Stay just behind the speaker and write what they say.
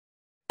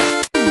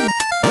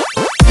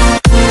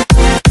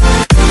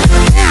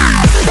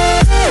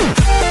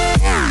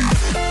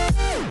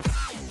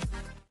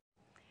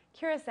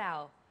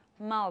Curacao,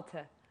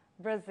 Malta,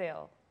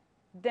 Brazil,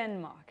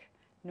 Denmark,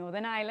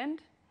 Northern Ireland,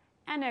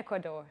 and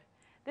Ecuador.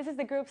 This is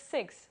the Group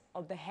 6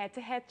 of the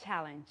Head-to-Head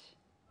Challenge.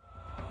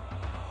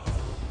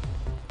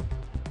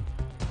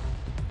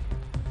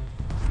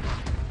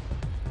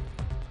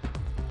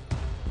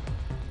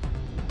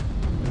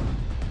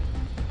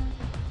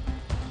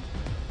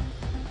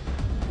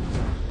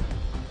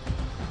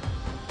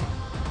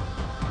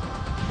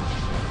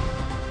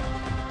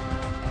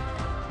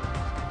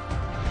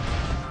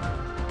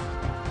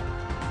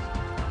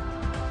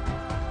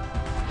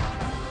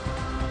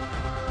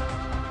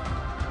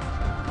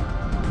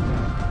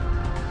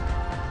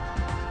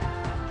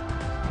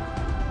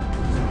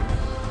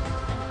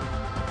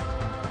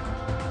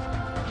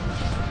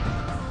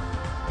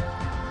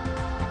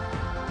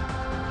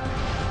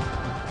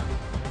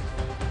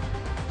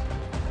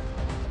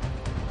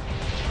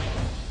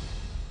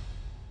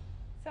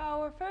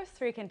 Our first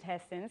three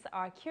contestants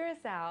are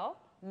Curacao,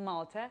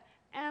 Malta,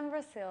 and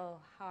Brazil.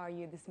 How are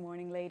you this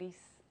morning, ladies?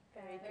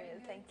 Very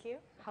good, thank you.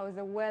 How's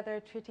the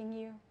weather treating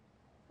you?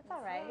 It's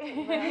all right.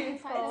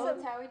 It's cold.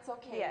 It's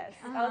okay. Yes,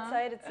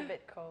 outside it's a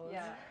bit cold.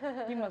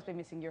 Yeah. You must be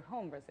missing your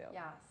home, Brazil.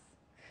 Yes.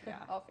 Yeah,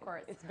 Of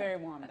course. It's very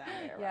warm down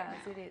there, right?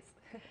 Yes, it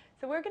is.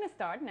 So we're going to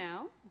start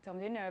now. Don't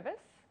be nervous.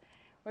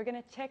 We're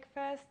going to check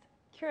first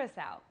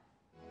Curacao.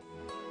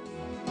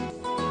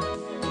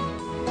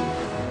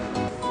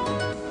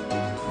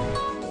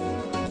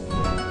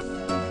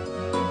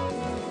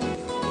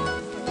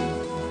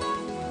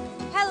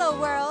 Hello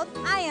world,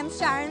 I am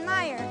Sharon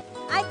Meyer.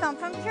 I come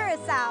from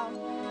Curacao.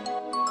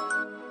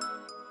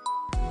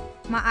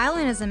 My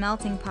island is a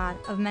melting pot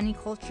of many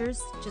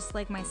cultures, just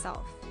like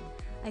myself.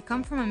 I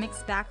come from a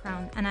mixed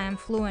background and I am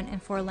fluent in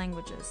 4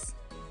 languages.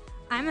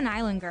 I'm an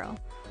island girl.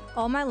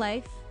 All my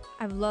life,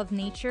 I've loved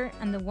nature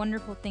and the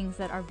wonderful things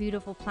that our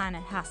beautiful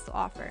planet has to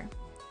offer.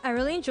 I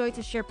really enjoy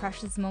to share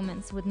precious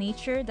moments with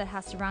nature that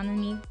has surrounded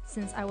me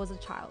since I was a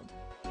child.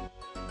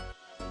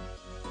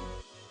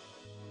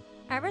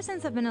 Ever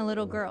since I've been a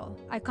little girl,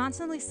 I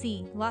constantly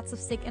see lots of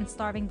sick and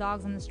starving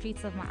dogs on the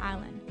streets of my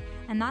island,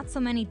 and not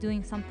so many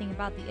doing something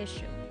about the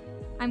issue.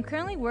 I'm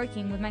currently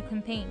working with my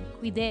campaign,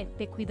 Cuide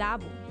pe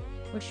cuidado,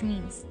 which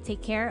means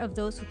take care of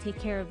those who take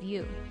care of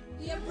you.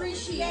 We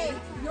appreciate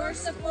your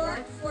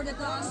support for the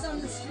dogs on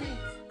the street.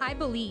 I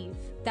believe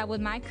that with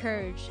my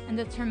courage and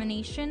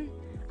determination,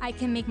 I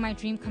can make my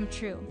dream come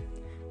true,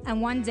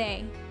 and one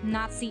day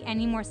not see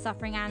any more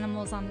suffering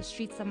animals on the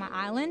streets of my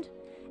island,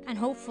 and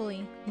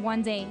hopefully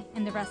one day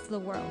in the rest of the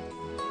world.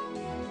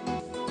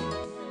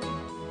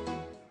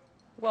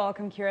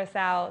 Welcome,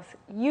 Curacao.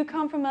 You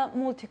come from a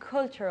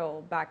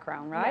multicultural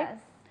background, right? Yes.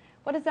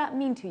 What does that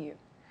mean to you?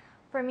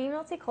 For me,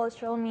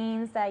 multicultural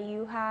means that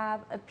you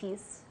have a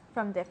piece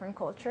from different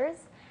cultures.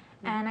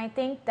 And I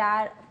think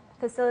that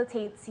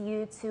facilitates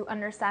you to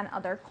understand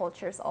other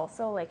cultures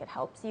also. Like, it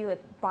helps you,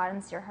 it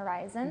broadens your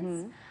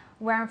horizons.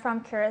 Where I'm from,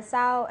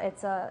 Curacao,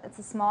 it's a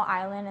small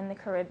island in the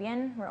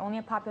Caribbean. We're only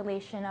a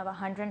population of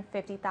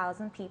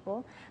 150,000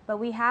 people, but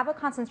we have a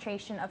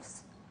concentration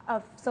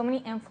of so many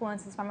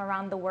influences from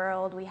around the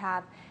world. We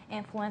have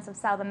influence of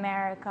South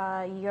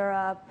America,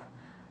 Europe,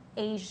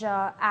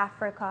 Asia,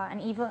 Africa, and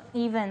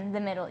even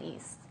the Middle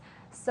East.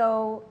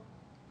 So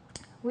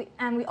we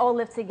all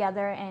live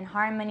together in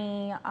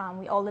harmony.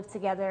 We all live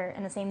together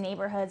in the same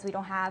neighborhoods. We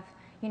don't have,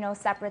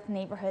 separate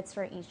neighborhoods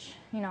for each,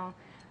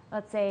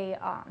 let's say,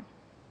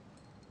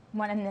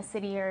 one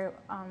ethnicity, or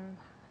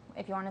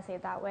if you want to say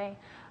it that way.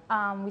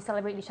 We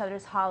celebrate each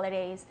other's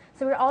holidays.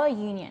 So we're all a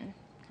union.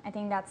 I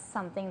think that's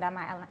something that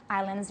my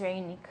island is very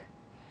unique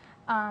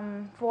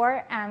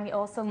for. And we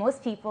also,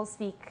 most people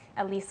speak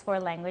at least 4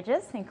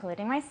 languages,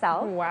 including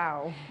myself.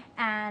 Wow.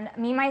 And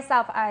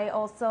myself, I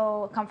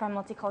also come from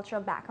a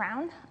multicultural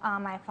background.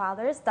 My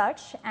father is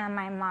Dutch and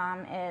my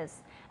mom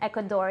is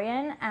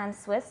Ecuadorian and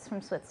Swiss,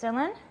 from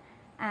Switzerland.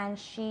 And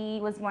she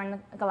was born in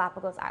the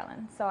Galapagos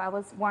Island. So I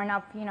was born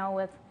up,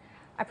 with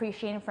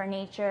appreciating for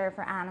nature,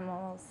 for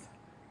animals.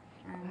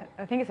 And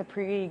I think it's a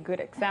pretty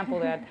good example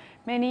that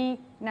many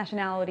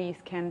nationalities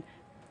can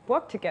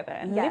work together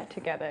and live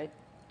together,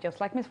 just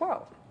like Miss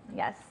World.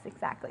 yes,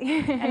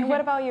 exactly. And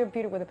what about your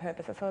Beauty with a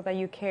Purpose? I saw that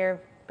you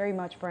care very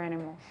much for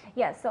animals.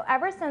 Yes, so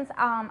ever since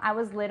I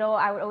was little,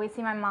 I would always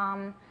see my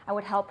mom. I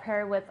would help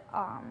her with,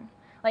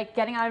 like,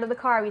 getting out of the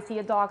car. We see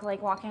a dog,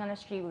 like, walking on the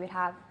street. We would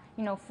have,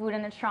 food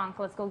in the trunk.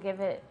 Let's go give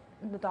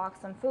the dog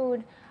some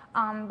food.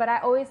 But I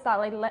always thought,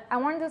 like, I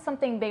want to do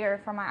something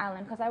bigger for my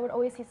island, because I would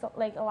always see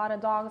like a lot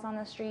of dogs on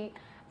the street,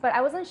 but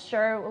I wasn't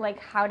sure like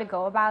how to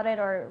go about it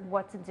or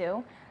what to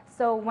do.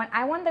 So when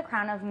I won the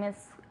crown of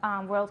Miss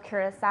World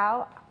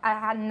Curacao, I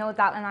had no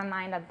doubt in my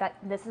mind that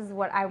this is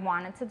what I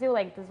wanted to do,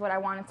 like this is what I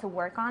wanted to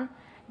work on,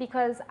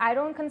 because I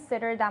don't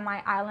consider that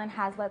my island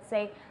has, let's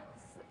say,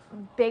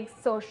 big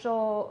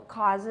social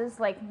causes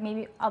like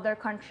maybe other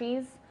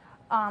countries.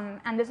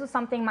 And this was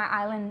something my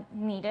island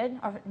needed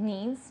or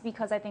needs,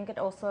 because I think it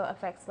also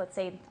affects, let's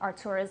say, our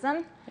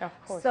tourism. Yeah,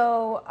 of course.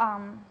 So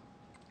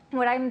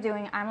what I'm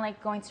doing, I'm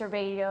like going to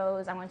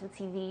radios, I'm going to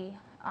TV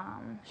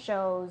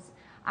shows,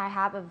 I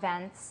have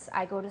events,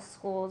 I go to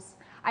schools.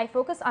 I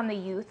focus on the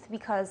youth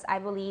because I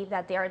believe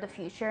that they are the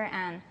future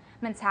and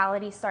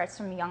mentality starts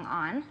from young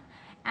on.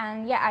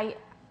 And yeah,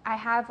 I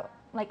have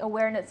like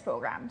awareness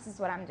programs is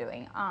what I'm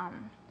doing.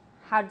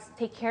 How to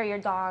take care of your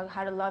dog,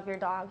 how to love your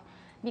dog,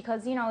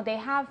 because you know they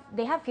have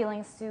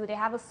feelings too. They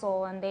have a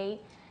soul, and they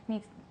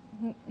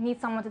need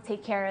someone to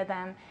take care of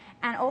them.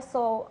 And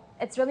also,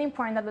 it's really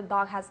important that the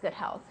dog has good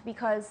health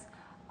because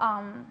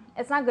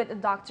it's not good for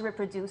the dog to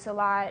reproduce a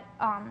lot.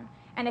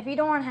 And if you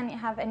don't want to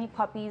have any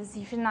puppies,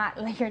 you should not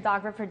let your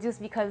dog reproduce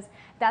because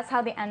that's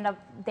how they end up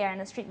there in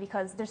the street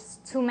because there's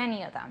too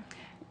many of them.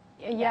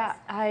 Yeah, Yes.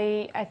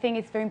 I think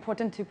it's very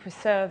important to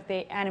preserve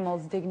the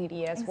animal's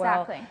dignity as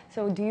well. Exactly.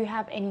 So do you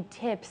have any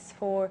tips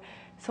for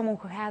someone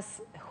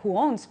who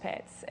owns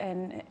pets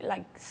and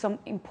like some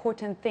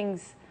important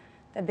things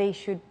that they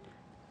should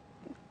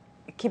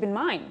keep in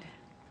mind?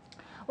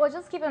 Well,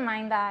 just keep in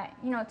mind that,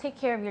 you know, take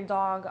care of your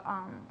dog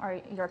or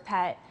your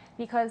pet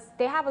because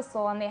they have a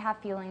soul and they have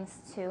feelings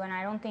too. And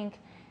I don't think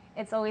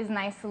it's always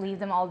nice to leave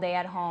them all day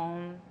at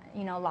home,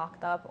 you know,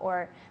 locked up.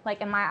 Or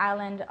like in my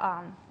island,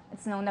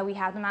 it's known that we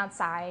have them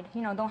outside.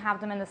 You know, don't have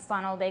them in the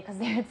sun all day because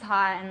it's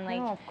hot and like,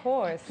 No, of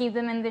course. keep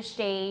them in the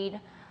shade.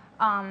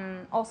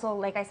 Also,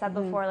 like I said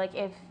before, like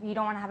if you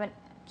don't want to have it,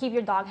 keep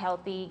your dog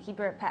healthy, keep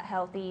your pet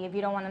healthy. If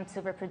you don't want them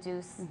to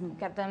reproduce,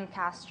 get them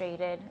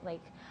castrated.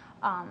 Like,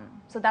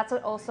 so that's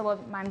what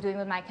I'm doing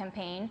with my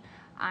campaign.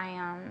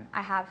 I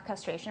have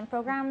castration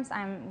programs.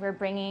 We're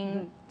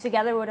bringing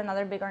together with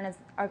another big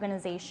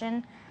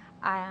organization.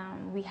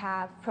 We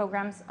have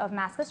programs of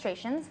mass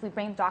castrations. We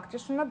bring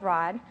doctors from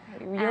abroad.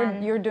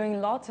 You're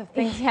doing lots of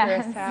things for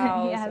Yes,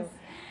 yourself. yes. So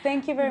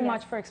thank you very Yes.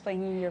 much for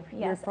explaining your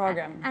Yes,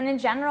 program. and in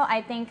general,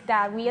 I think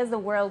that we as the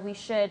world, we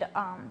should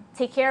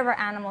take care of our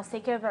animals,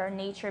 take care of our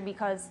nature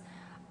because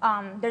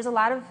there's a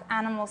lot of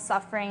animals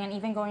suffering and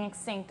even going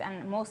extinct,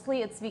 and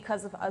mostly it's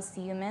because of us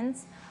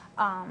humans.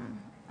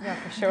 Yeah,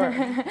 for sure.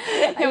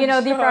 You know,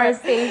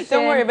 deforestation,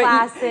 Don't worry, but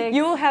plastics.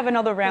 you will have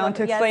another round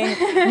to Yes.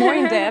 explain more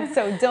in depth,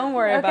 so don't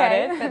worry about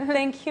Okay. it. But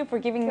thank you for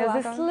giving You're us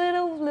this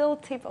welcome. little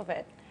tip of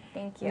it.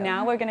 Thank you. Now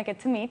we're going to get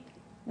to meet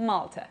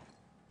Malta.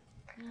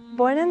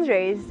 Born and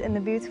raised in the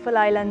beautiful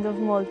island of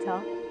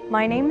Malta,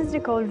 my name is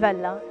Nicole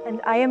Vella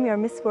and I am your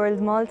Miss World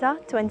Malta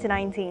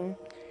 2019.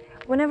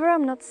 Whenever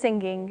I'm not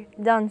singing,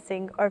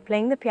 dancing or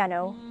playing the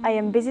piano, I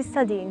am busy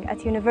studying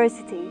at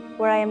university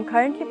where I am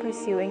currently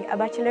pursuing a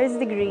bachelor's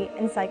degree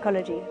in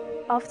psychology.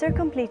 After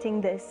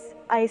completing this,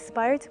 I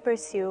aspire to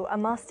pursue a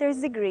master's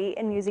degree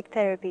in music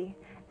therapy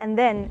and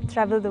then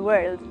travel the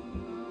world.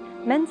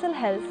 Mental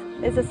health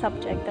is a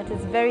subject that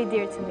is very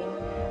dear to me,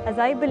 as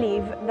I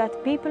believe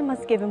that people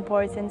must give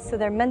importance to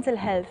their mental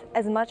health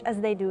as much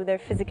as they do their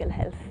physical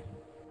health.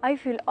 I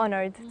feel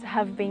honored to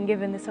have been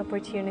given this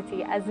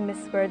opportunity as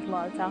Miss World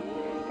Malta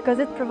because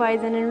it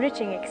provides an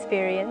enriching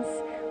experience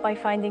by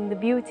finding the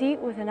beauty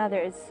within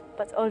others,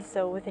 but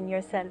also within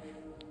yourself.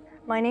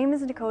 My name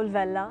is Nicole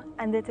Vella,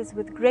 and it is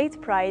with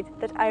great pride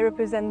that I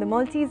represent the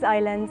Maltese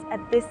Islands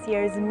at this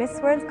year's Miss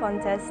World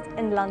contest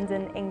in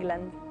London,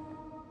 England.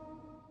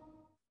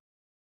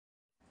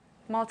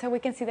 Malta, we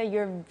can see that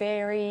you're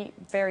very,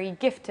 very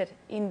gifted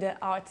in the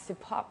arts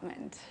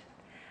department.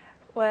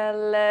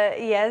 Well,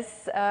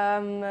 yes,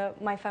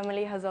 my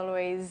family has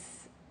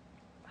always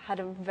had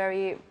a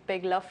very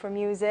big love for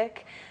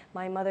music.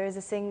 My mother is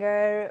a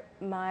singer,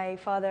 my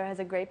father has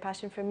a great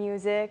passion for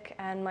music,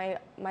 and my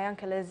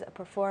uncle is a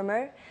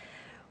performer.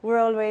 We're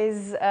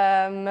always,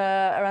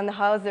 around the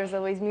house, there's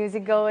always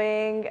music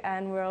going,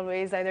 and we're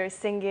always either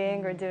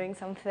singing or doing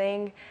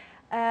something.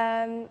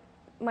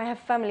 My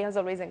family has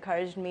always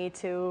encouraged me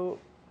to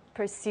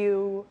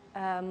pursue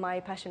my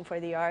passion for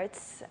the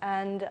arts,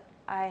 and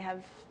I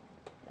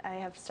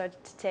have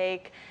started to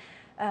take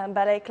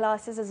ballet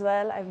classes as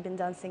well. I've been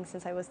dancing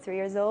since I was 3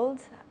 years old,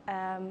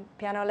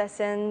 piano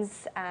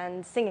lessons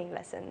and singing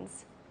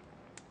lessons.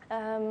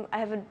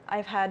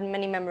 I've had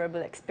many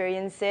memorable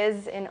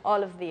experiences in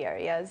all of the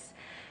areas,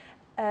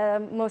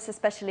 most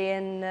especially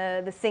in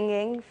the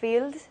singing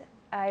field.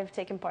 I've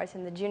taken part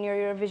in the Junior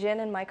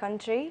Eurovision in my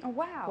country. Oh,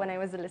 wow. When I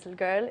was a little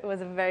girl. It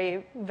was a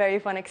very, very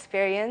fun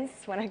experience.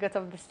 When I got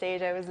off the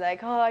stage, I was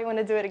like, oh, I want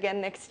to do it again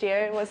next year.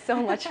 It was so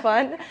much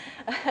fun.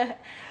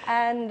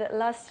 And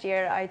last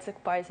year, I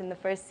took part in the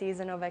first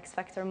season of X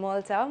Factor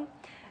Malta.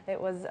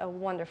 It was a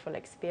wonderful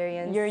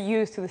experience. You're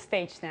used to the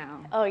stage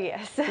now. Oh,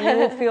 yes. You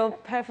will feel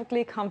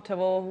perfectly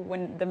comfortable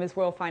when the Miss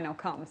World final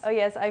comes. Oh,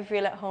 yes, I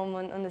feel at home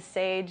on the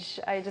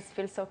stage. I just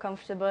feel so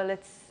comfortable.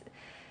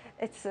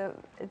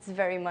 It's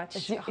very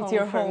much home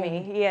your for home.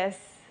 me. Yes.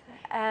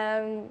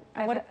 And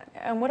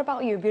what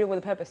about you, Beauty with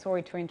a Purpose?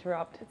 Sorry to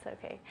interrupt. It's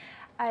okay.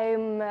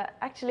 I'm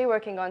actually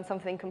working on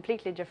something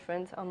completely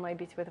different on my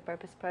Beauty with a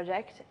Purpose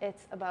project.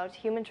 It's about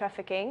human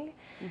trafficking.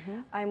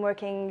 I'm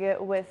working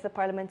with the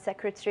Parliament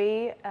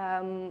Secretary,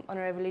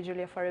 Honorable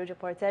Giulia Farrugia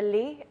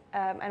Portelli,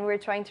 and we're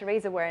trying to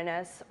raise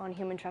awareness on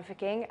human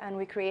trafficking, and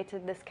we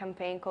created this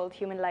campaign called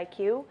Human Like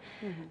You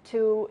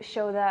to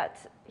show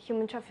that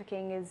human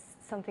trafficking is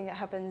something that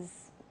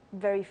happens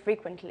very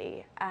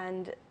frequently,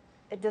 and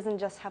it doesn't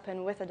just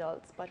happen with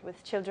adults, but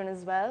with children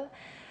as well.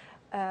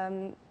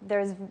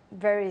 There's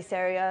various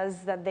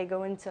areas that they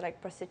go into,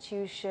 like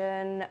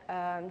prostitution,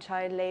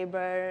 child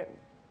labor.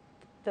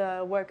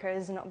 The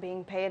workers not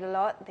being paid a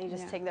lot, they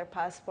just take their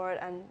passport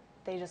and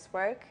they just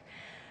work.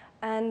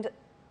 And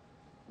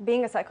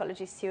being a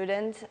psychology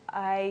student,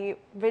 I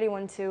really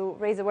want to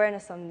raise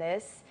awareness on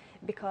this,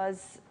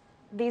 because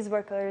these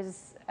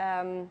workers,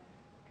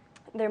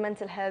 their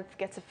mental health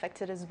gets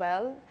affected as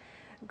well.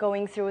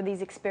 Going through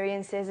these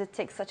experiences, it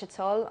takes such a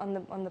toll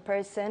on the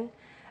person.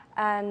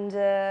 And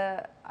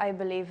I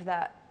believe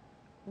that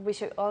we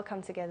should all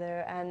come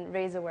together and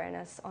raise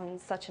awareness on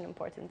such an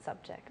important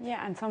subject.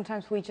 Yeah, and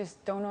sometimes we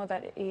just don't know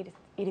that it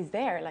is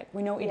there. Like,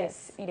 we know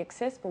it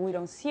exists, but we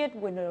don't see it,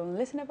 we don't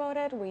listen about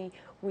it, we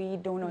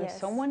don't know if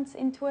someone's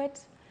into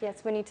it.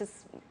 Yes, we need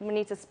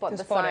to spot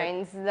the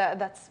signs.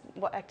 That's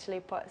what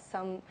actually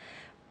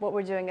what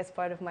we're doing as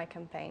part of my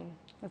campaign.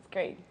 That's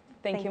great.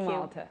 Thank you,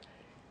 Malta.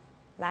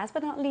 Last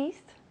but not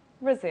least,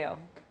 Brazil.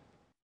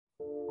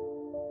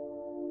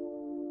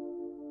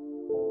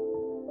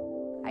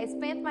 I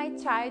spent my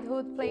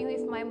childhood playing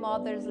with my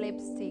mother's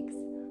lipsticks,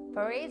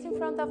 parades in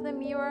front of the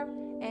mirror,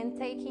 and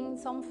taking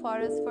some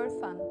photos for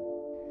fun.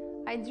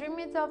 I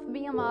dreamed of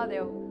being a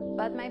model,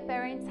 but my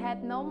parents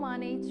had no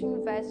money to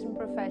invest in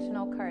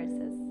professional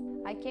courses.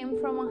 I came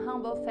from a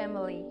humble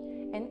family,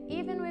 and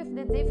even with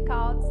the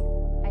difficulties,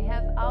 I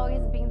have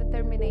always been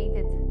determined,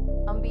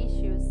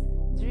 ambitious,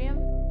 dream,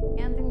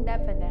 and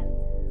independent.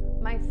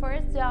 My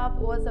first job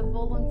was a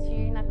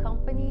volunteer in a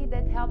company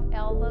that helped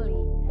elderly,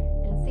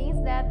 and since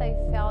that I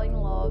fell in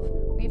love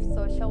with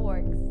social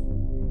works.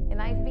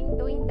 And I've been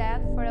doing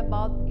that for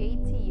about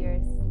 80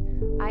 years.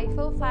 I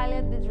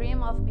fulfilled the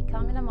dream of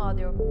becoming a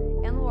model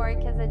and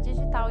work as a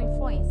digital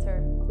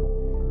influencer.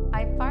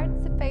 I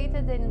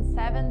participated in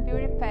 7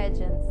 beauty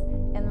pageants,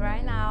 and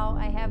right now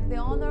I have the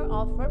honor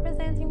of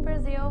representing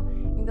Brazil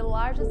in the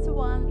largest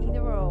one in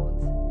the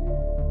world.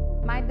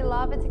 My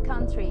beloved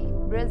country,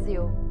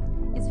 Brazil,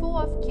 is full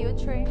of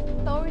culture,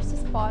 tourist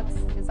spots,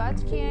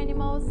 exotic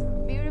animals,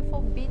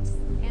 beautiful beaches,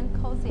 and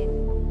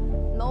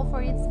cuisine. Known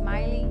for its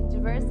smiling,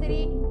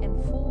 diversity,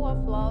 and full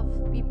of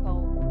love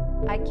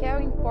people. I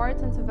carry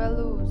important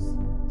values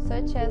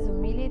such as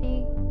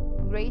humility,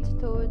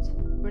 gratitude,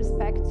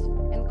 respect,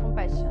 and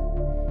compassion,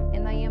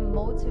 and I am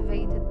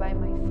motivated by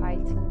my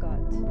faith in God.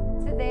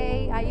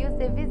 Today, I use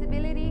the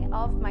visibility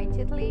of my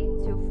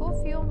title to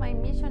fulfill my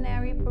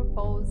missionary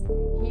purpose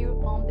here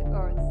on the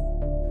earth.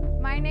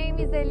 My name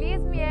is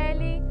Elise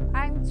Miele,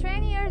 I'm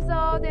 20 years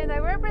old and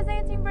I'm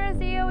representing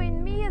Brazil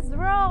in Miss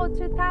World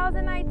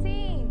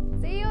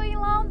 2019. See you in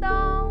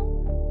London!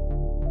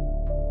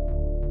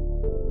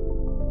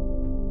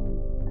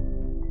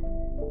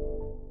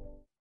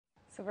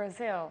 So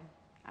Brazil,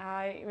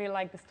 I really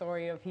like the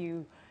story of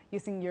you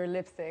using your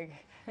lipstick,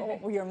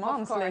 or your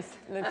mom's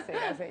lipstick.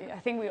 I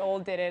think we all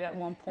did it at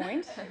one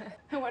point.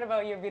 What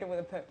about your Beauty with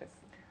a Purpose?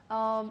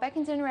 Back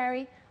in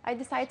January, I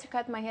decided to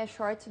cut my hair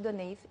short to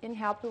donate and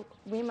help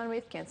women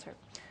with cancer.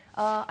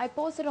 I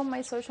posted on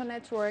my social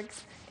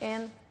networks,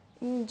 and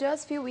in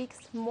just a few weeks,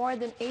 more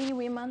than 80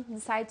 women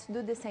decided to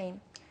do the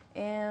same.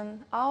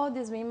 And all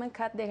these women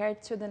cut their hair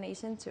to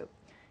donation too.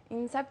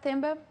 In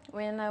September,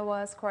 when I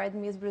was crowned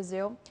Miss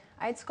Brazil,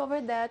 I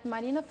discovered that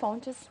Marina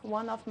Fontes,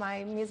 one of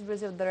my Miss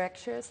Brazil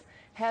directors,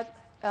 had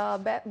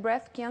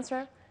breast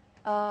cancer.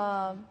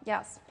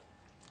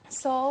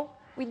 So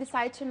we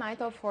decided to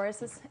unite our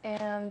forces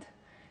and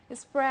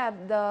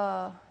spread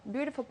the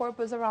beautiful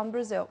purpose around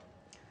Brazil.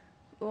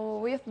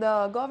 With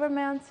the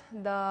government,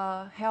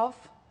 the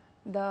health,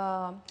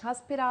 the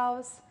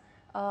hospitals,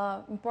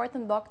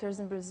 important doctors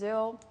in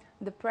Brazil,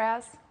 the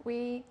press,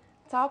 we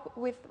talk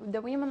with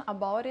the women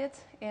about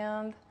it,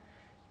 and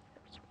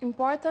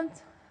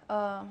important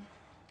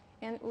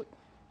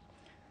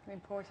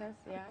Importance,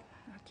 yeah.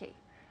 Okay.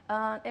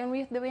 And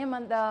with the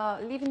women, the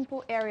living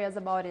pool areas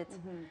about it.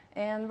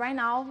 And right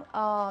now,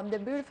 the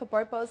beautiful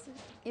purpose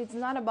is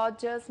not about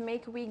just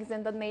make wigs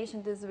and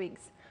donation these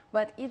wigs,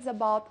 but it's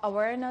about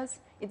awareness,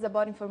 it's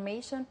about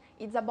information,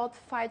 it's about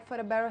fight for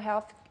a better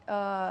health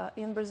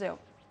in Brazil.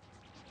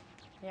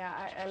 Yeah,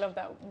 I love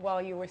that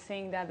while you were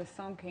saying that the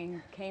song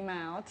came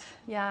out.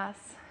 Yes.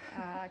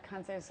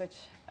 Cancer is such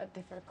a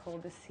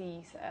difficult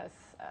disease as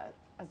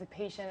a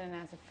patient and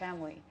as a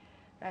family.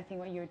 But I think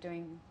what you're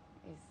doing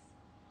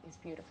is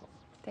beautiful.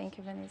 Thank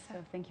you, Vanessa.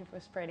 So thank you for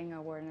spreading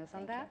awareness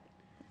on that.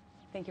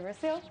 Thank you,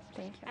 Brazil.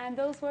 Thank you. And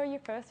those were your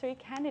first 3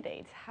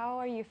 candidates. How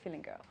are you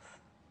feeling, girls?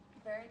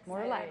 Very excited. More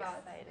relaxed.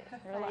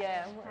 About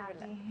Yeah,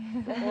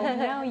 Well,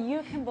 now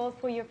you can vote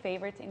for your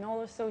favorites in all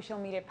our social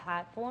media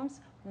platforms: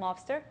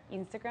 Mobster,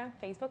 Instagram,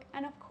 Facebook,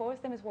 and of course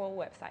the Miss World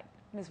website,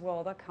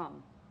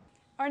 missworld.com.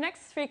 Our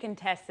next 3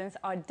 contestants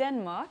are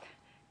Denmark,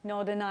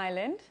 Northern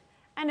Ireland,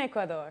 and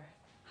Ecuador.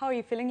 How are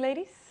you feeling,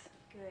 ladies?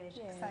 Good.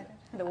 Yeah. Excited.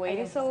 The wait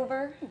is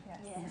over. Yes.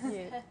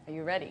 Yeah. Are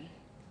you ready?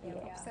 I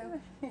hope so.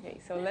 Okay,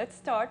 so let's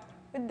start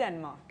with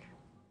Denmark.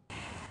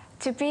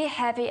 To be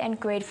happy and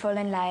grateful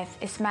in life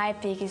is my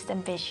biggest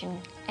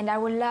ambition, and I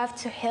would love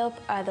to help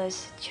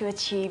others to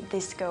achieve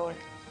this goal.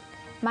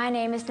 My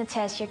name is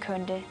Natasha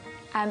Kunde.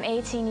 I'm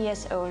 18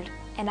 years old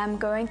and I'm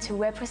going to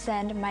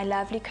represent my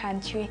lovely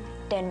country,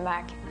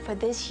 Denmark, for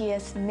this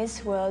year's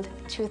Miss World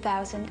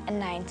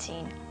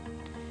 2019.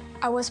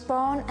 I was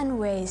born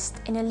and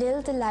raised in a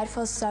little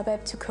delightful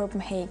suburb to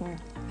Copenhagen,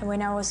 and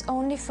when I was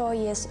only 4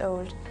 years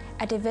old,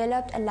 I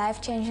developed a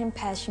life-changing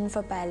passion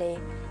for ballet.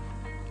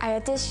 I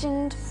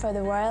auditioned for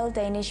the Royal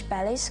Danish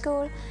Ballet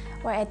School,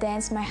 where I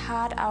danced my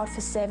heart out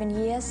for 7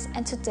 years,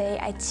 and today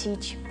I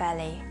teach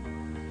ballet.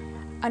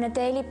 On a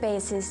daily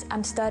basis,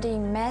 I'm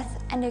studying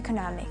math and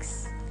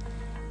economics.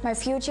 My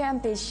future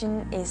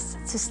ambition is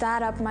to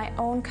start up my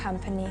own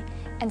company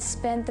and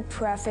spend the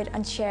profit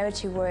on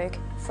charity work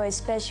for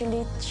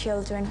especially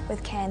children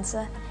with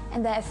cancer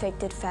and their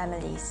affected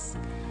families,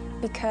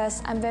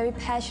 because I'm very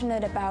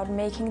passionate about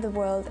making the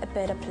world a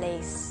better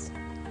place.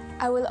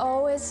 I will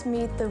always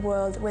meet the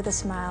world with a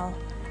smile,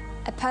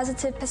 a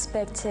positive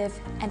perspective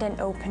and an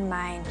open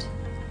mind.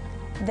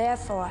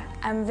 Therefore,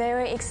 I'm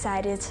very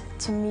excited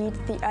to meet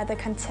the other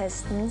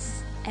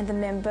contestants and the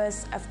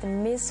members of the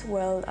Miss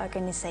World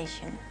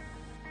organization.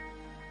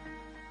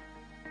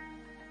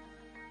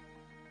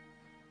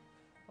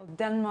 Well,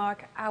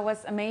 Denmark, I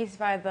was amazed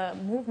by the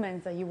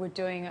movements that you were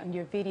doing on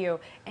your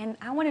video, and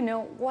I want to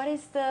know, what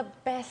is the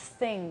best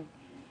thing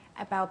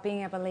about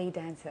being a ballet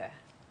dancer?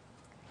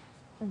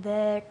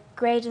 The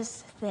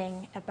greatest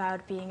thing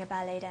about being a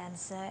ballet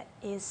dancer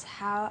is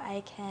how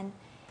I can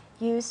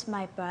use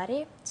my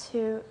body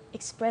to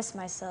express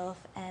myself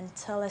and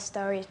tell a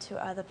story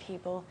to other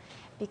people,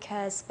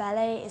 because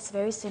ballet is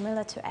very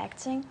similar to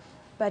acting,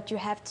 but you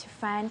have to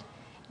find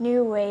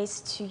new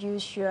ways to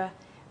use your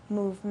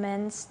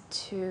movements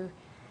to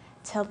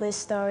tell this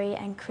story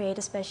and create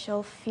a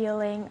special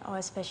feeling or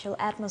a special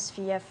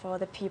atmosphere for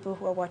the people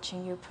who are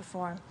watching you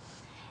perform.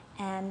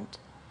 And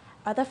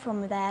other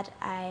from that,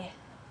 I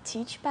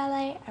teach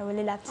ballet. I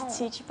really love to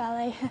teach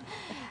ballet.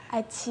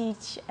 I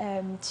teach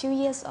 2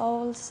 years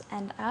olds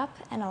and up,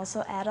 and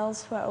also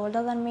adults who are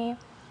older than me.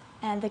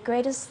 And the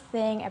greatest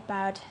thing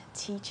about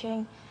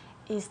teaching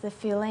is the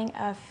feeling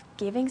of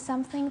giving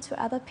something to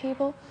other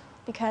people,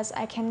 because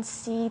I can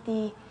see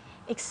the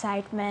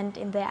excitement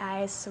in their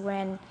eyes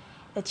when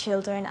the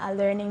children are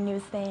learning new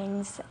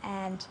things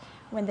and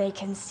when they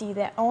can see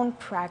their own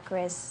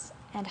progress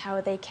and how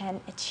they can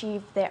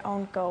achieve their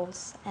own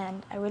goals.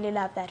 And I really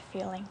love that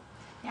feeling.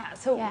 Yeah,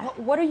 so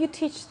what do you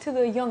teach to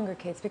the younger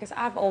kids? Because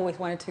I've always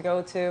wanted to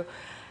go to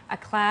a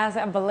class,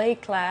 a ballet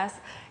class,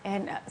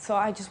 and so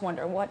I just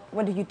wonder,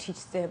 what do you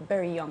teach the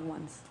very young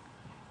ones?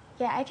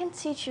 Yeah, I can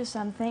teach you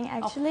something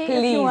actually, please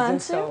if you want do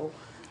so.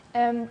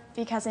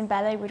 Because in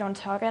ballet we don't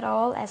talk at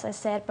all, as I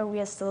said, but we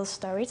are still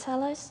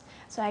storytellers.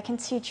 So I can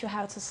teach you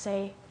how to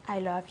say "I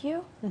love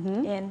you"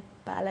 in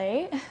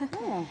ballet.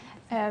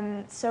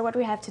 So what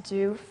we have to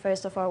do,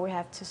 first of all, we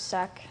have to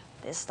suck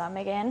the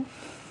stomach in.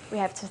 We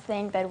have to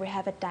think that we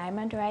have a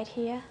diamond right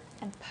here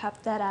and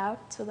pop that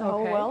out to the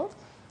whole world.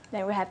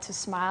 Then we have to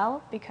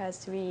smile,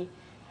 because we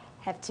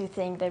have to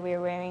think that we're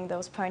wearing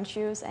those punch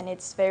shoes and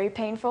it's very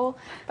painful,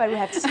 but we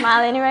have to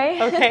smile anyway.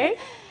 Okay.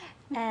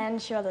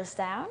 And shoulders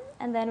down,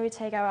 and then we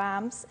take our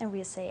arms and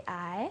we say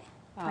 "I,"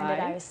 point at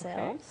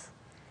ourselves.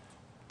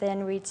 Okay.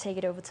 Then we take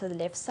it over to the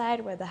left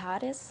side where the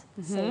heart is,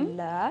 say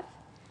 "love,"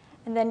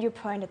 and then you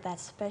point at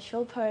that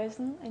special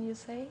person and you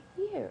say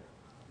 "you."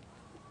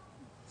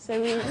 So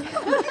we...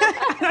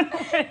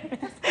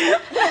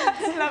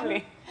 That's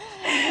lovely.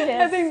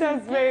 Yes. I think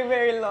that's very,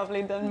 very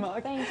lovely,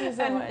 Denmark. Thank you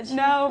so much.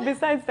 Now,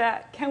 besides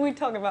that, can we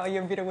talk about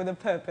your Beauty with a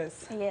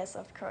Purpose? Yes,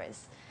 of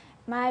course.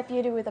 My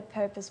Beauty with a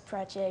Purpose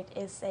project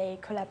is a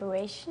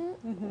collaboration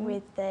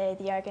with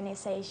the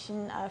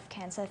organization of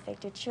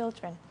cancer-affected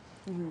children.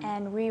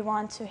 And we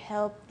want to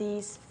help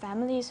these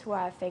families who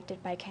are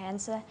affected by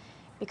cancer,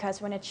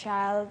 because when a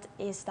child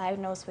is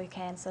diagnosed with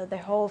cancer, the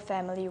whole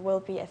family will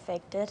be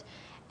affected,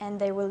 and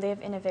they will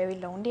live in a very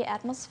lonely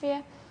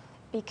atmosphere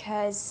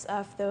because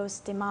of those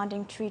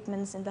demanding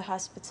treatments in the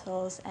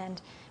hospitals,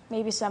 and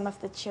maybe some of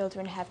the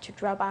children have to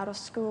drop out of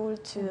school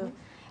to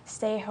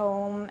stay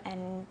home,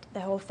 and the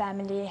whole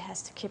family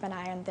has to keep an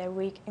eye on their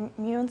weak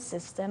immune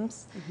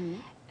systems.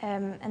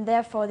 And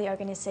therefore the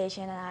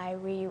organization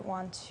and we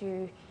want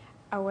to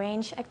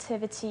arrange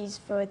activities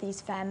for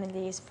these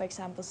families, for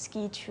example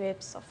ski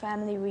trips or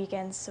family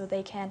weekends, so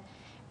they can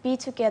be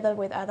together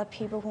with other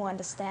people who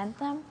understand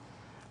them,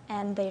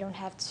 and they don't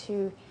have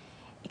to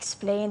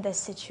explain their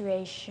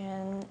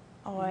situation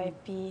or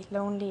be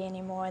lonely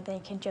anymore. They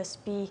can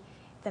just be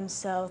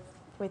themselves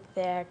with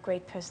their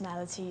great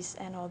personalities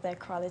and all their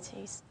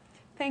qualities.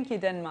 Thank you,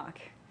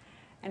 Denmark.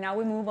 And now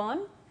we move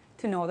on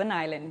to Northern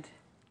Ireland.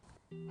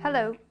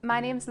 Hello,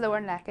 my name's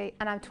Lauren Leckie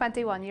and I'm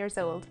 21 years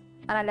old,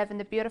 and I live in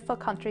the beautiful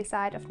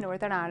countryside of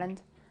Northern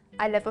Ireland.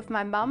 I live with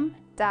my mum,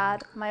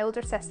 dad, my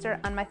older sister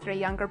and my 3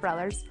 younger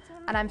brothers,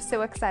 and I'm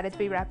so excited to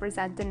be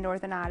representing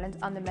Northern Ireland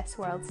on the Miss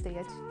World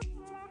stage.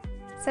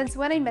 Since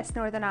winning Miss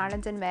Northern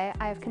Ireland in May,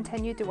 I have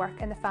continued to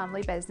work in the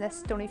family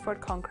business, Stonyford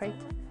Concrete.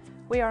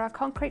 We are a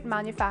concrete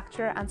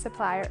manufacturer and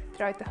supplier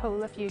throughout the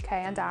whole of UK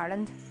and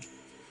Ireland.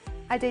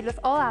 I deal with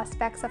all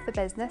aspects of the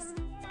business,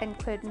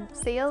 including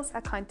sales,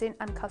 accounting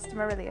and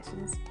customer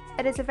relations.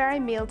 It is a very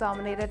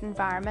male-dominated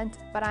environment,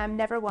 but I am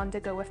never one to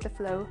go with the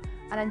flow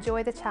and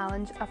enjoy the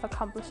challenge of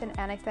accomplishing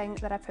anything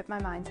that I put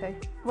my mind to.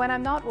 When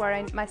I'm not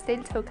wearing my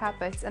steel toe cap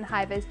boots and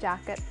high-vis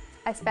jacket,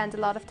 I spend a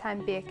lot of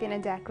time baking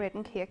and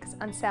decorating cakes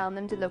and selling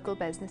them to local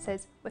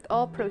businesses, with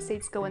all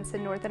proceeds going to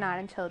Northern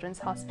Ireland Children's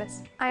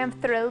Hospice. I am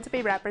thrilled to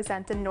be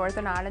representing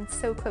Northern Ireland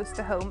so close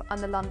to home on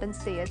the London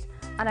stage,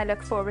 and I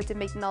look forward to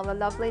meeting all the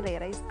lovely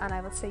ladies, and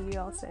I will see you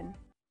all soon.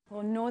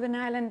 Well, Northern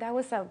Ireland, that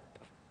was a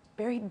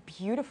very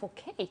beautiful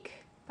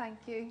cake. Thank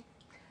you.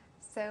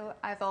 So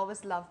I've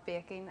always loved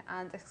baking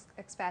and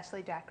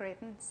especially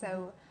decorating.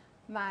 So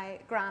my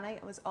granny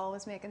was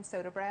always making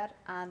soda bread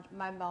and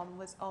my mum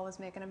was always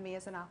making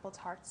amazing apple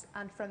tarts,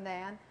 and from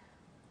then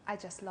I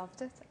just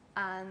loved it.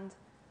 And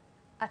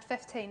at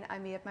 15 I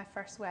made my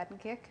first wedding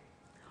cake.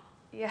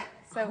 Yeah.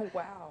 So oh,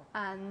 wow.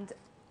 And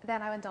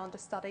then I went on to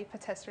study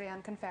patisserie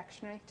and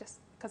confectionery just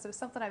because it was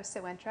something I was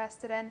so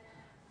interested in.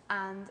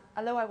 And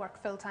although I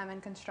work full-time in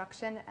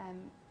construction,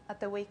 at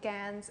the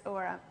weekends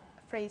or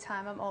free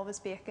time I'm always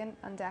baking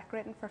and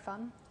decorating for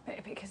fun.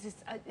 Because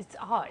it's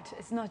art,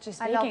 it's not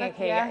just I love baking a it,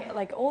 cake, yeah.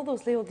 like all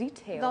those little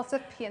details. Lots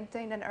of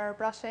painting and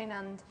airbrushing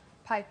and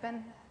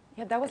piping.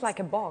 Yeah, that was like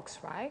a box,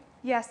 right?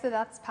 Yes, so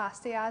that's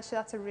pastillage, so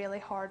that's a really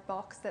hard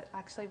box that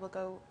actually will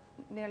go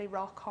nearly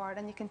rock hard,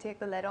 and you can take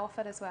the lid off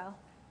it as well.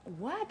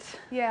 What?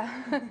 Yeah,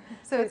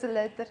 so it's a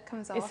lid that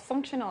comes off. It's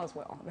functional as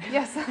well.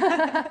 Yes.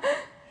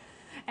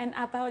 And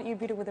about Your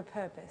Beauty with a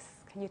Purpose,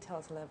 can you tell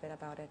us a little bit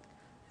about it?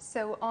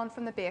 So on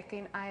from the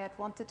baking, I had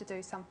wanted to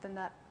do something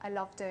that I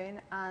love doing,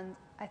 and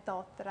I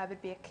thought that I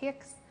would bake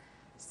cakes.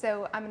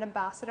 So I'm an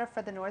ambassador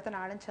for the Northern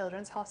Ireland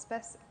Children's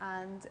Hospice,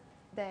 and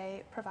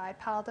they provide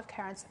palliative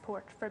care and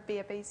support for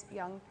babies,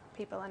 young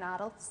people and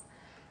adults.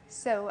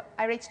 So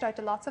I reached out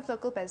to lots of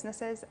local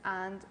businesses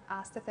and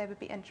asked if they would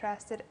be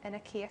interested in a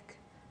cake.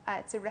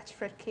 It's a rich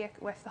fruit cake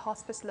with the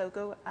hospice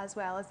logo as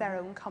well as their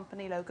own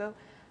company logo,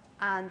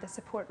 and the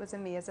support was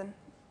amazing.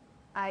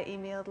 I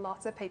emailed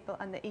lots of people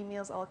and the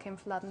emails all came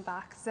flooding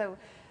back, so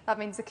that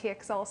means the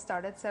cakes all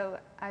started. So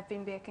I've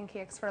been baking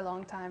cakes for a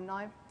long time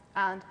now,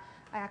 and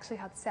I actually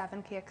had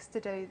 7 cakes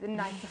to do the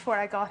night before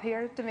I got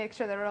here to make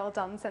sure they were all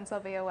done since I'll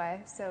be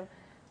away. So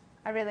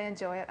I really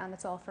enjoy it, and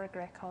it's all for a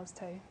great cause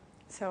too.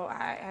 So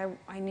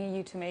I need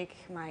you to make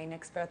my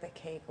next birthday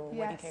cake or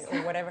wedding Yes. cake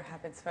or whatever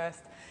happens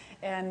first.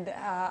 And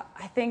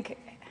I think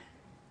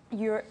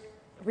you're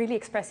really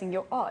expressing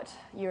your art,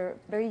 your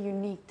very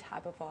unique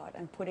type of art,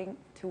 and putting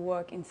to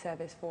work in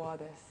service for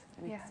others.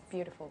 And Yes. it's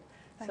beautiful.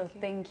 Thank So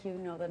you. thank you,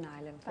 Northern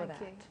Ireland, for Thank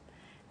that.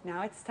 you.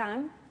 Now it's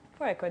time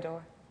for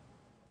Ecuador.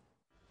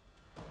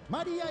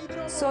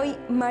 Soy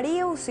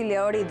María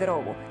Auxiliadora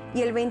Hidrobo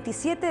y el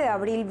 27 de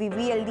abril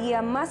viví el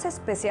día más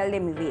especial de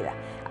mi vida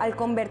al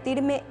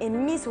convertirme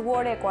en Miss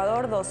World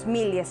Ecuador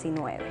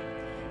 2019.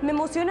 Me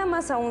emociona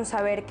más aún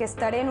saber que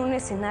estaré en un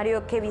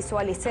escenario que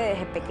visualicé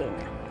desde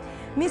pequeña.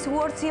 Miss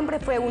World siempre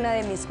fue una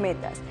de mis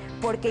metas,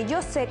 porque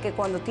yo sé que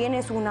cuando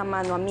tienes una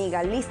mano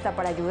amiga lista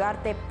para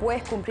ayudarte,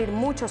 puedes cumplir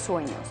muchos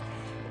sueños.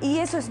 Y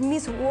eso es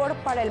Miss World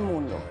para el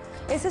mundo,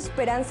 esa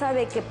esperanza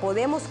de que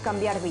podemos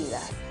cambiar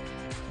vidas.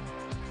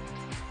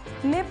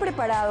 Me he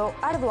preparado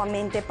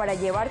arduamente para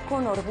llevar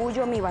con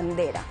orgullo mi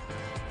bandera.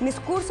 Mis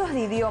cursos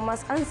de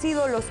idiomas han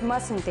sido los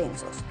más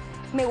intensos.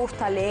 Me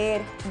gusta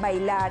leer,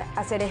 bailar,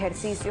 hacer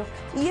ejercicio,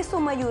 y eso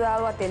me ha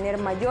ayudado a tener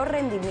mayor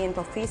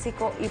rendimiento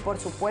físico y, por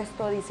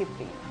supuesto,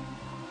 disciplina.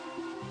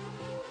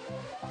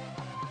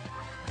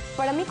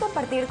 Para mí,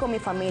 compartir con mi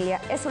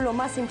familia es lo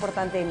más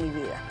importante de mi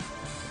vida.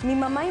 Mi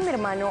mamá y mi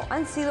hermano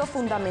han sido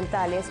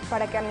fundamentales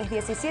para que a mis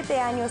 17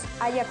 años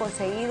haya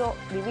conseguido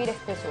vivir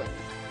este sueño.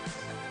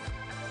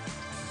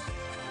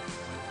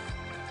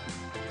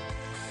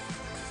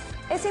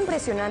 Es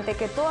impresionante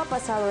que todo ha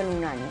pasado en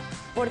un año,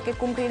 porque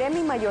cumpliré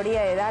mi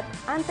mayoría de edad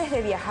antes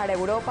de viajar a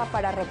Europa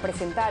para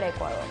representar a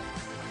Ecuador.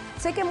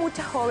 Sé que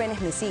muchas jóvenes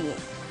me siguen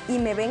y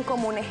me ven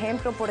como un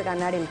ejemplo por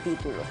ganar el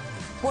título.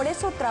 Por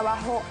eso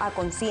trabajo a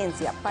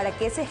conciencia, para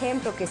que ese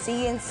ejemplo que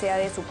siguen sea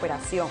de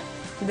superación,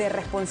 de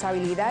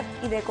responsabilidad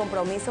y de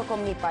compromiso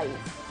con mi país.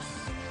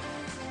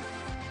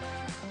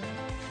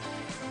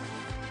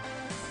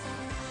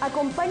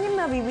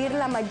 Acompáñenme a vivir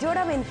la mayor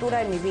aventura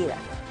de mi vida.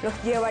 Los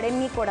llevaré en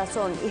mi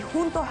corazón y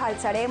juntos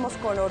alzaremos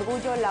con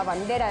orgullo la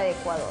bandera de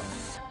Ecuador.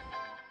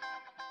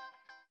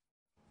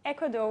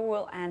 Ecuador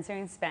will answer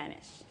in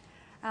Spanish.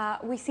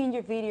 We see in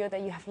your video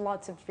that you have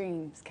lots of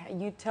dreams. Can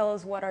you tell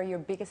us what are your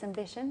biggest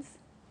ambitions?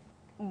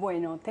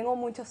 Bueno, tengo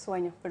muchos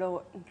sueños,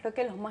 pero creo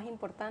que los más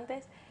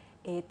importantes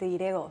te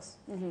diré 2.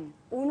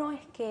 Uno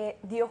es que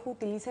Dios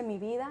utilice mi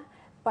vida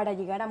para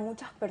llegar a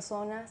muchas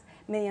personas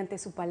mediante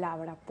su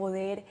palabra,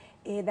 poder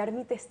dar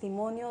mi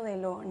testimonio de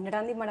lo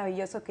grande y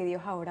maravilloso que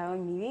Dios ha obrado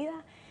en mi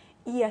vida.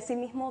 Y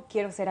asimismo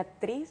quiero ser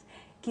actriz,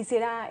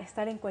 quisiera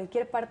estar en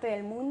cualquier parte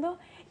del mundo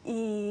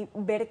y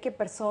ver que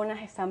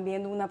personas están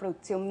viendo una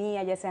producción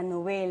mía, ya sea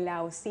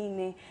novela o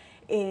cine.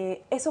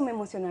 Eso me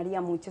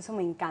emocionaría mucho, eso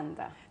me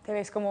encanta. te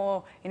ves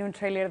como en un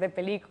tráiler de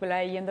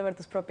película y yendo a ver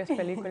tus propias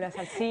películas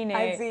al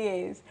cine. Así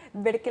es,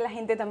 ver que la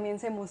gente también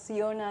se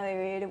emociona de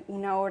ver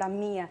una obra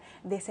mía,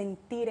 de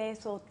sentir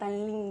eso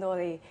tan lindo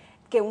de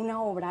que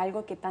una obra,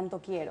 algo que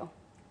tanto quiero.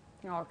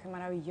 Oh, qué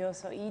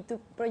maravilloso. ¿Y tu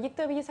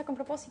proyecto de belleza con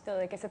propósito,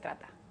 de qué se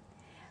trata?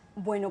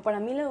 Bueno, para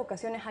mí la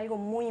educación es algo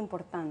muy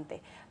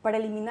importante para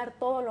eliminar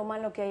todo lo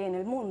malo que hay en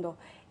el mundo.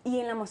 Y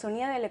en la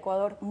Amazonía del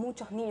Ecuador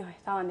muchos niños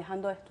estaban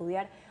dejando de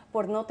estudiar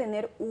por no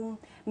tener un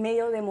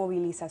medio de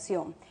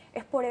movilización.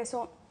 Es por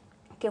eso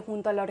que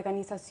junto a la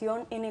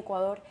organización en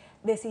Ecuador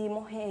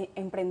decidimos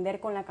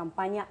emprender con la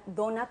campaña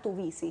Dona tu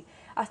bici.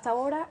 Hasta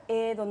ahora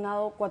he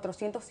donado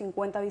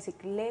 450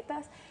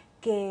 bicicletas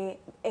que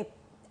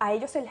a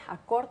ellos se les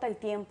acorta el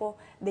tiempo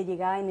de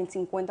llegada en el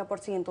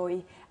 50%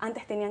 y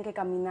antes tenían que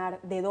caminar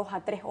de 2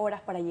 a 3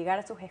 horas para llegar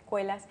a sus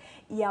escuelas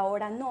y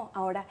ahora no,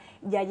 ahora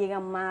ya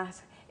llegan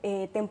más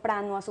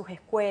temprano a sus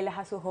escuelas,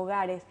 a sus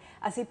hogares,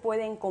 así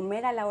pueden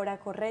comer a la hora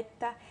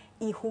correcta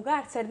y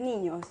jugar, ser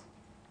niños.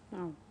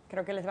 Oh,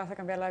 creo que les vas a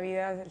cambiar la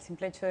vida el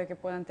simple hecho de que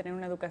puedan tener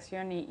una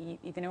educación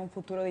y tener un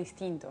futuro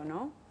distinto,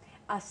 ¿no?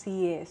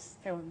 Así es.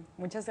 Bueno,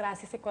 muchas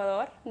gracias,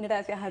 Ecuador.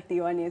 Gracias a ti,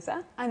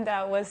 Vanessa. And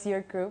that was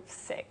your group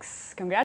 6. Congratulations.